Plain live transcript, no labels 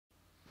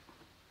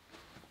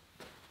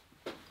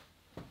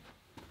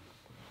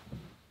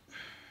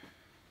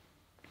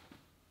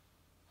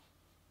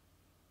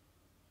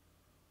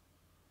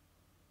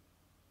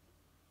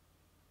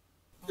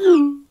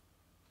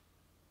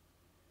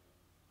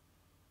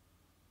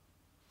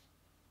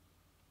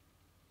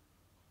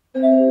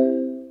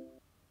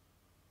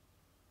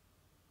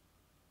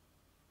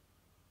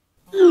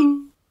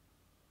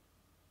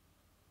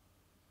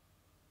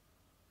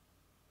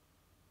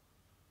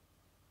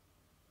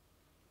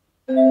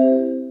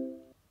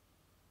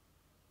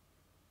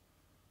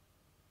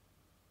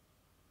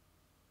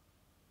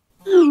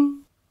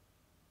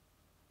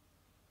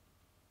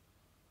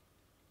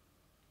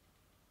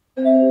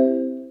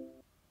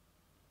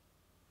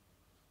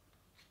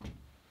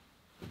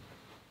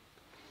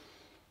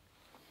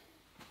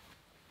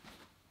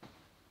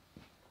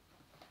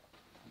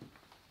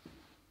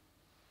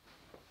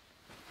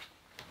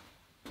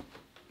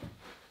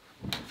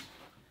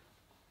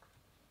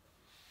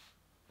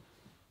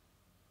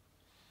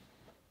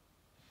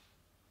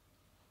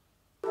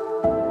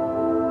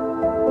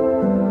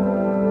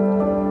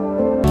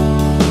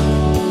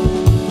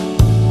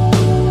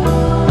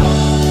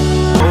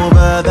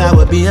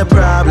a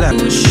problem.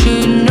 You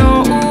should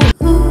know.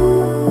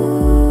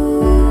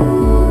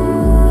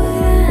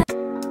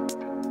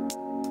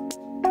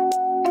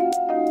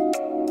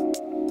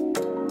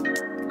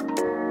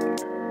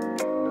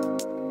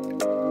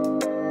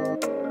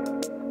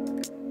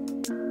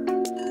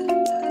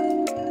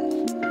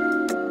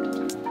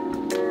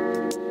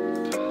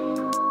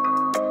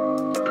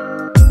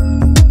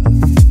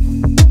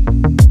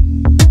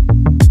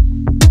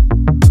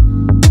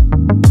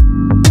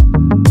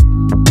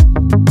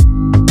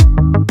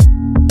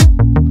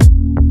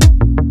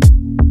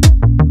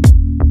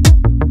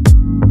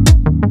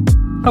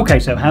 Okay,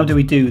 so how do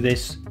we do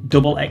this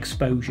double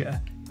exposure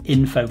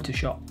in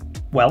Photoshop?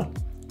 Well,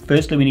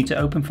 firstly we need to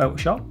open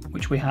Photoshop,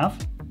 which we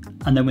have,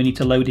 and then we need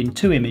to load in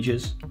two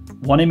images.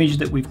 One image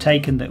that we've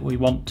taken that we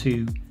want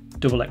to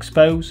double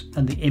expose,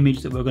 and the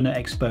image that we're going to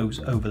expose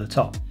over the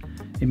top.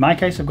 In my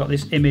case, I've got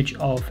this image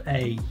of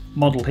a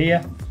model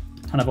here,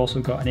 and I've also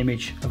got an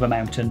image of a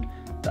mountain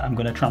that I'm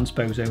going to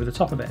transpose over the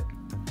top of it.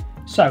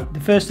 So the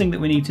first thing that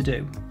we need to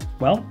do,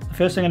 well, the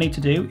first thing I need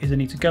to do is I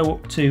need to go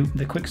up to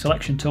the quick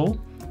selection tool,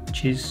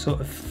 which is sort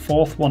of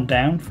fourth one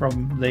down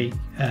from the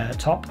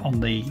top on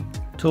the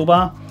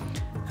toolbar,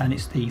 and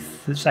it's the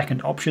second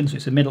option, so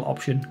it's a middle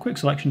option, quick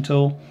selection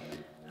tool.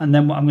 And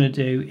then what I'm going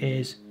to do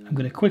is I'm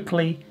going to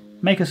quickly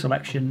make a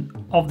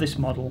selection of this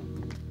model,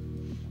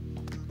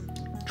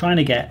 trying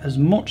to get as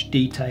much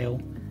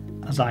detail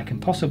as I can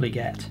possibly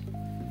get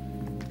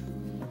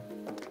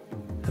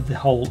of the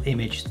whole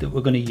image that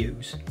we're going to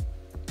use.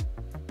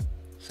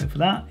 So for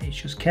that, it's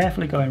just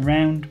carefully going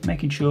around,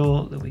 making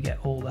sure that we get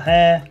all the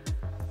hair,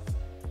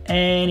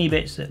 any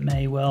bits that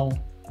may well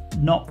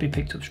not be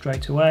picked up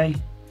straight away.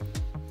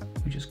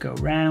 We just go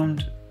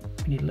around.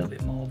 We need a little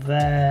bit more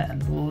there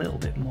and a little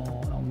bit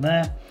more on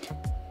there.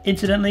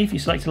 Incidentally, if you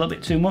select a little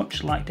bit too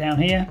much, like down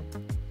here,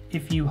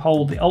 if you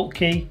hold the Alt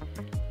key,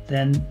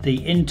 then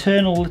the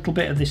internal little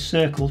bit of this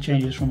circle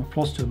changes from a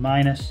plus to a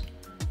minus,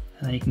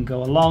 and then you can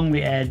go along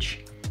the edge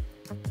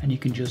and you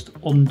can just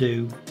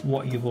undo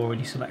what you've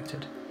already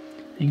selected.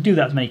 You can do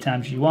that as many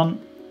times as you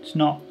want. It's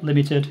not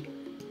limited.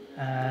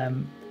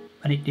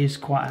 And it is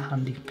quite a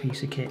handy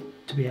piece of kit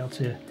to be able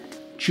to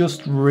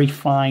just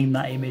refine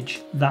that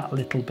image that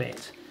little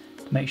bit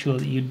to make sure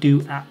that you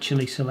do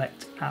actually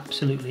select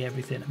absolutely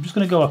everything. I'm just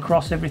going to go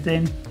across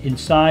everything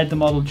inside the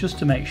model just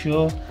to make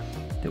sure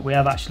that we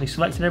have actually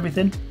selected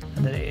everything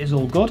and that it is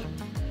all good.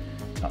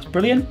 That's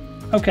brilliant.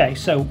 Okay,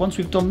 so once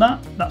we've done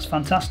that, that's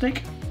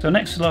fantastic. So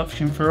next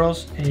selection for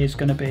us is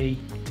going to be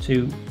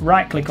to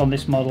right click on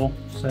this model.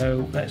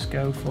 So let's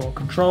go for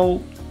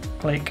Control,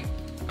 click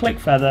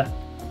feather.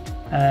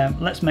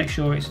 Let's make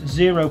sure it's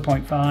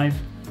 0.5,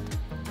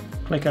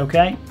 click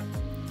OK,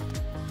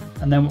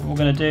 and then what we're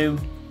going to do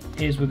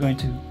is we're going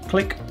to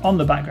click on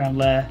the background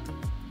layer,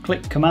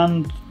 click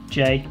Command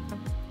J,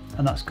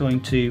 and that's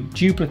going to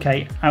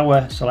duplicate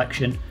our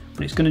selection,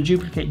 but it's going to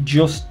duplicate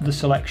just the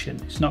selection.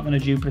 It's not going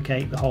to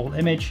duplicate the whole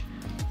image.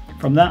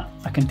 From that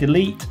I can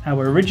delete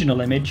our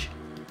original image,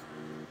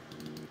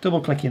 double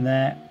click in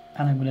there,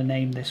 and I'm going to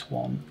name this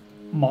one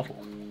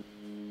Model.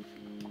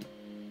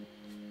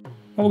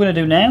 What we're going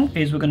to do now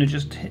is we're going to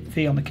just hit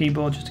V on the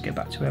keyboard just to get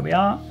back to where we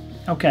are.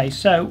 Okay,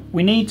 so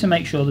we need to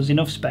make sure there's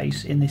enough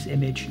space in this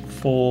image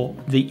for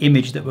the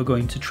image that we're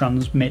going to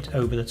transmit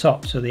over the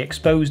top. So the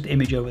exposed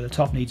image over the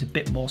top needs a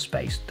bit more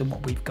space than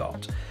what we've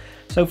got.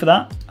 So for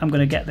that, I'm going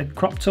to get the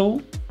crop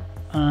tool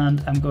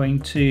and I'm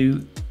going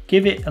to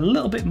give it a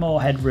little bit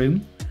more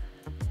headroom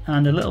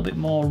and a little bit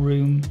more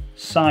room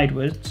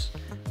sideways.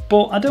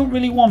 But I don't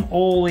really want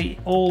all the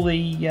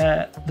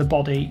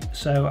body,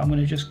 so I'm going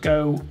to just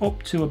go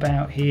up to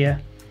about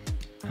here,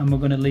 and we're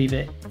going to leave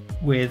it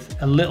with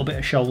a little bit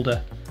of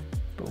shoulder,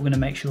 but we're going to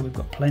make sure we've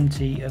got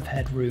plenty of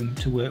headroom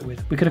to work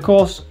with. We could of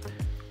course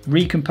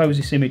recompose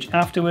this image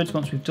afterwards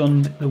once we've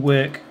done the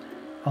work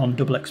on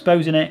double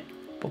exposing it,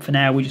 but for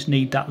now we just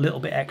need that little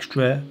bit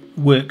extra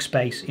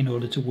workspace in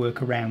order to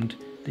work around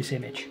this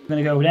image. I'm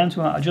going to go down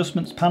to our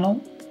adjustments panel,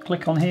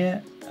 click on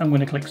here, I'm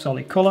going to click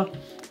solid color.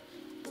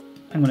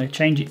 I'm going to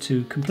change it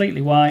to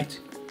completely white,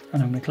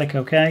 and I'm going to click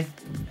OK,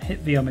 hit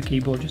V on my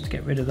keyboard just to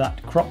get rid of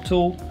that crop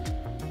tool,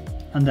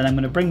 and then I'm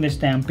going to bring this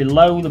down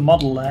below the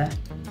model layer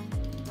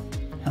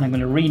and I'm going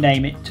to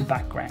rename it to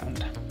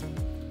background.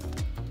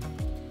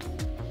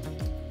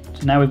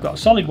 So now we've got a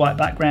solid white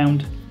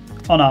background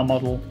on our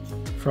model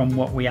from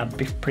what we had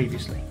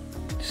previously.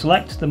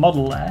 Select the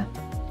model layer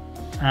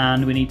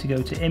and we need to go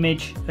to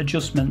Image,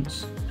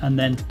 Adjustments, and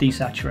then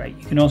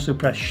Desaturate. You can also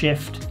press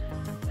Shift,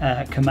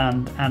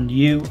 Command and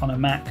U on a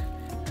Mac,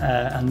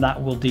 and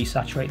that will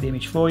desaturate the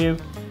image for you.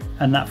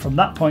 And that from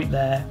that point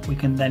there, we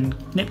can then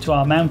nip to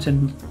our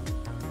mountain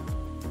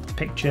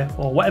picture,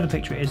 or whatever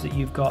picture it is that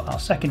you've got, our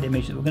second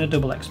image that we're going to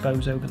double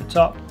expose over the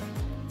top,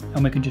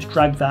 and we can just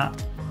drag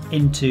that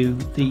into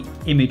the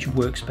image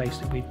workspace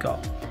that we've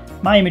got.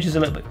 My image is a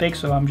little bit big,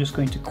 so I'm just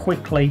going to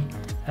quickly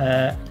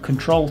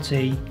Control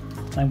T,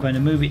 and I'm going to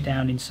move it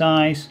down in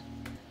size,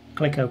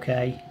 click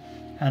OK.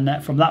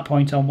 And from that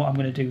point on, what I'm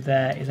going to do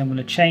there is I'm going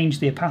to change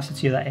the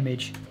opacity of that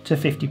image to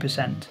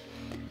 50%.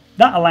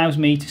 That allows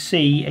me to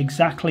see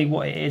exactly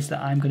what it is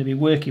that I'm going to be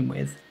working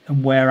with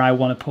and where I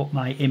want to put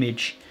my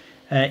image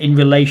in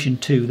relation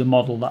to the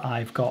model that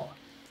I've got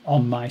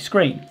on my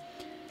screen.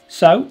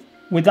 So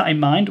with that in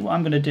mind, what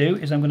I'm going to do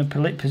is I'm going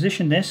to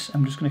position this.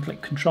 I'm just going to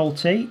click Control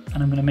T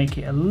and I'm going to make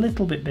it a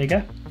little bit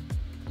bigger,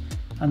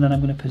 and then I'm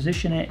going to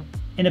position it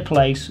in a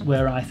place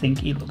where I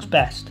think it looks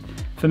best.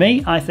 For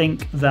me, I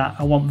think that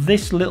I want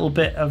this little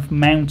bit of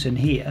mountain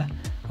here,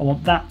 I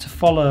want that to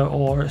follow,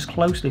 or as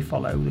closely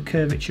follow, the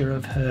curvature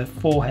of her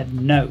forehead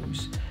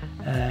nose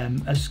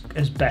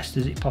as best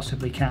as it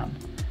possibly can.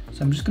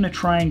 So I'm just going to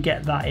try and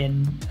get that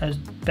in as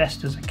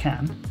best as I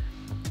can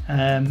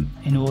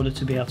in order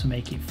to be able to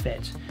make it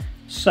fit.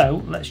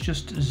 So let's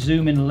just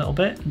zoom in a little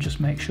bit and just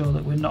make sure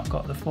that we've not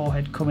got the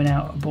forehead coming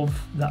out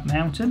above that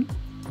mountain,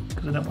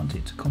 because I don't want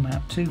it to come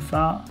out too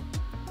far.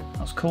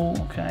 That's cool,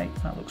 okay,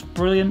 that looks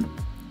brilliant.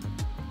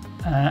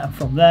 And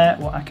from there,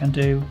 what I can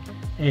do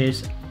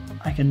is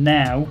I can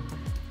now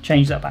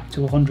change that back to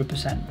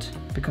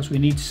 100%, because we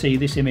need to see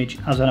this image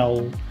as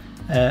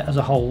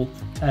a whole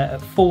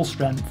at full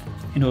strength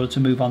in order to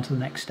move on to the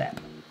next step.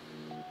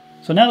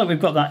 So now that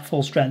we've got that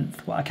full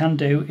strength, what I can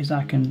do is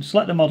I can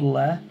select the model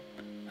layer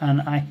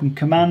and I can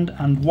command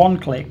and one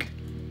click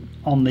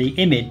on the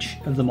image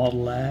of the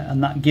model layer,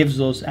 and that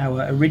gives us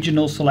our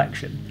original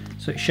selection.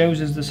 So it shows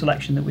us the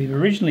selection that we've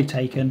originally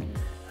taken,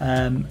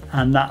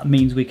 and that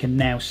means we can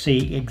now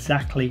see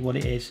exactly what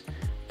it is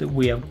that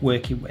we are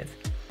working with.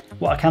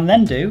 What I can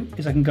then do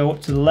is I can go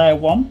up to the layer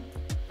 1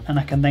 and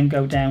I can then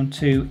go down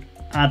to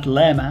add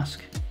layer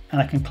mask,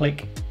 and I can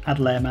click add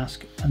layer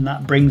mask, and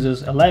that brings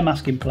us a layer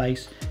mask in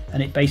place,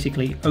 and it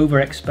basically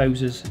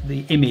overexposes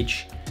the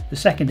image, the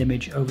second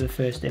image, over the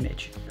first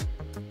image.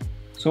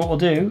 So what we'll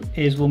do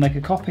is we'll make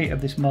a copy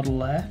of this model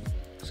layer.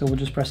 So we'll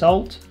just press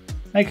Alt,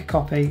 make a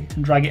copy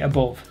and drag it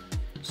above.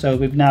 So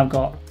we've now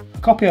got a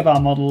copy of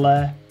our model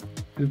layer,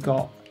 we've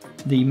got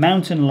the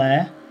mountain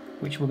layer,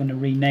 which we're going to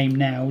rename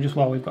now just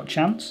while we've got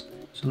chance.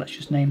 So let's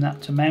just name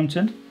that to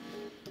mountain.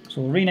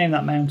 So we'll rename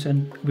that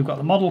mountain. We've got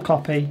the model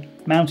copy,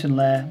 mountain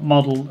layer,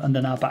 model, and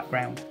then our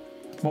background.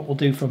 What we'll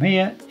do from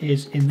here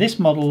is in this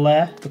model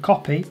layer, the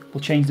copy,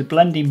 we'll change the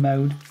blending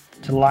mode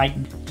to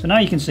lighten. So now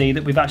you can see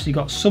that we've actually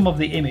got some of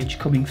the image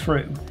coming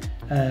through,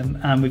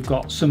 and we've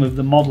got some of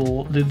the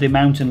model, the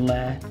mountain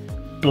layer,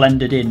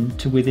 blended in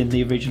to within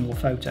the original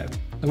photo.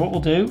 So what we'll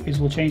do is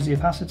we'll change the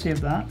opacity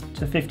of that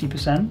to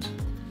 50%.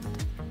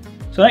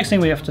 So next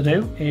thing we have to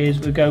do is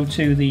we go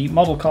to the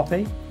model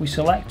copy, we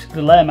select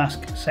the layer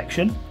mask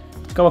section,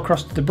 go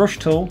across to the brush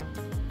tool,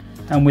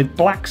 and with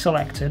black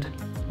selected,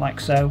 like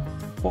so,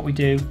 what we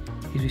do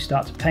is we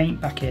start to paint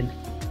back in.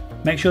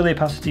 Make sure the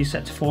opacity is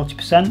set to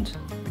 40%,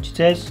 which it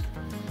is,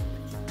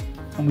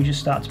 and we just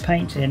start to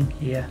paint in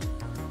here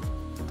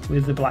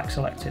with the black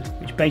selected,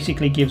 which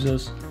basically gives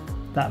us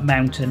that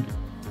mountain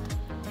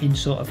in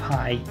sort of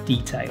high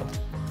detail.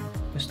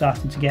 We're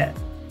starting to get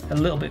a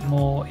little bit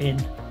more in,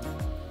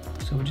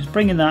 so we're just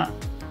bringing that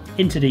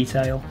into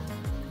detail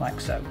like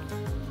so.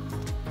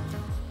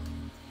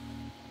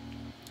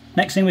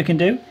 Next thing we can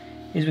do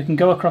is we can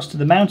go across to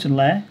the mountain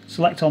layer,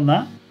 select on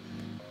that,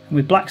 and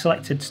with black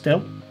selected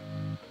still,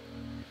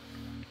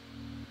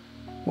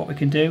 what we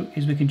can do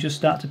is we can just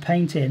start to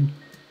paint in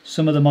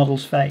some of the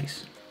model's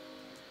face,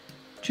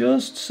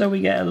 just so we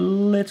get a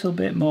little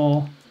bit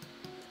more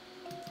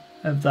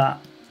of that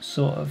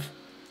sort of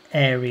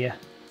area.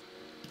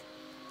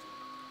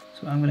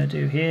 So what I'm going to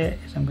do here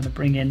is I'm going to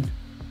bring in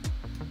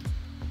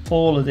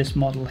all of this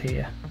model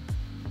here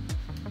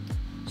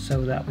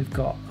so that we've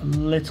got a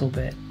little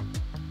bit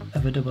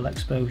of a double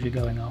exposure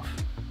going off.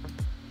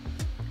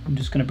 I'm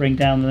just going to bring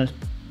down the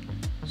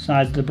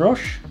size of the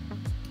brush,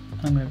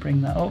 and I'm going to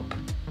bring that up,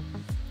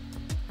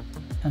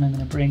 and I'm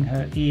going to bring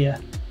her ear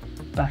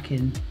back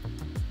in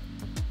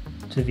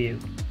to view,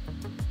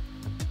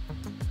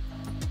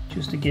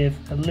 just to give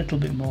a little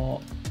bit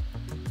more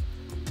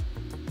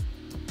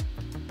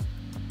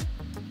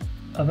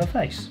of a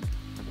face,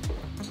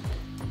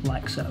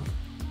 like so.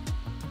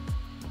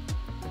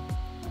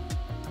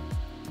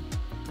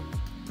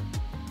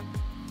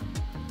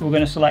 We're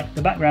going to select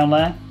the background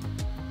layer,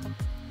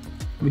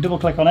 we double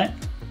click on it,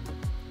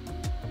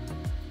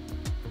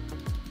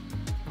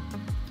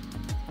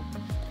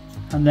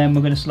 and then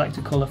we're going to select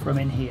a colour from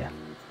in here.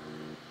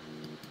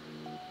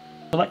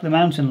 Select the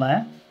mountain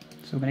layer,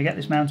 so we're going to get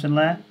this mountain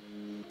layer,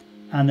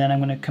 and then I'm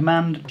going to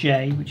Command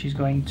J, which is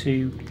going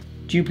to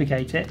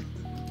duplicate it,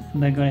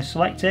 and then going to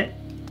select it,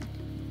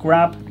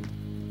 grab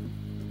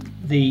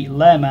the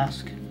layer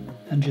mask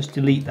and just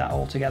delete that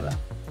altogether.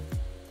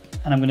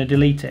 And I'm going to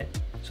delete it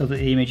so that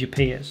the image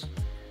appears.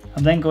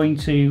 I'm then going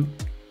to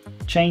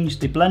change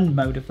the blend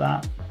mode of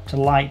that to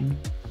lighten,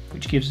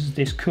 which gives us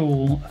this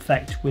cool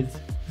effect with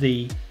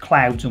the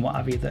clouds and what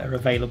have you that are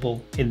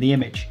available in the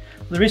image.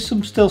 There is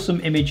still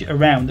some image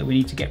around that we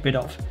need to get rid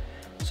of,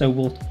 so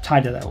we'll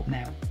tidy that up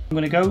now. I'm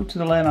going to go to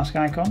the layer mask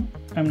icon,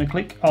 I'm going to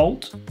click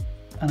Alt,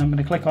 and I'm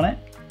going to click on it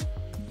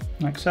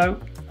like so,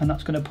 and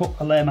that's going to put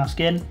a layer mask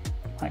in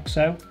like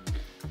so.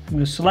 I'm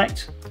going to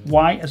select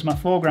white as my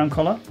foreground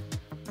colour,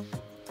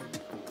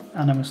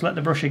 and I'm going to select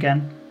the brush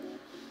again.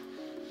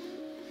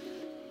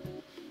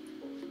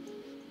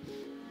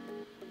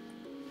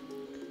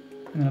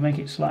 I'm going to make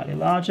it slightly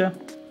larger,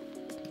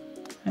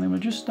 and I'm going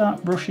to just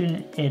start brushing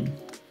it in.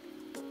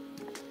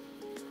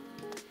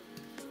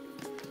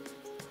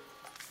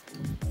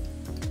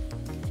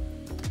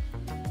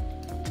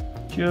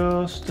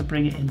 Just to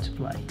bring it into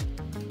play.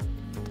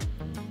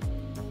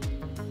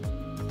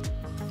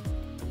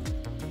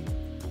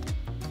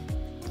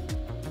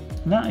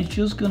 And that is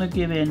just going to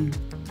give in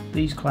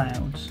these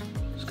clouds.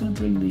 Just going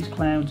to bring these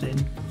clouds in,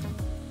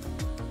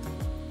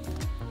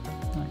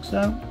 like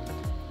so.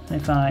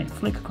 And if I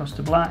flick across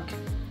to black,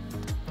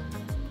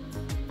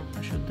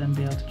 I should then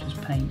be able to just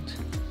paint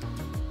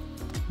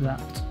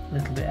that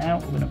little bit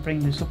out. We're going to bring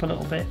this up a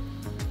little bit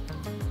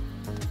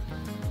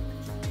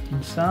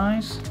in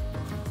size.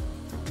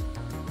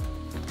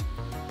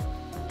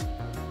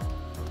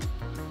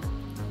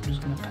 I'm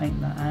just going to paint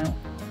that out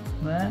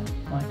there,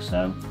 like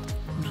so.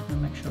 I'm just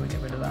going to make sure we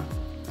get rid of that,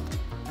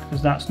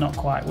 because that's not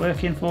quite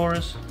working for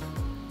us.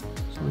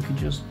 So we can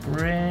just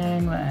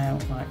bring that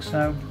out like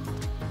so.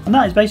 And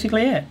that is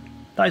basically it.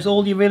 That is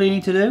all you really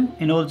need to do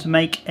in order to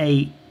make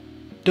a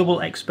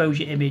double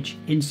exposure image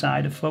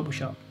inside of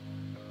Photoshop.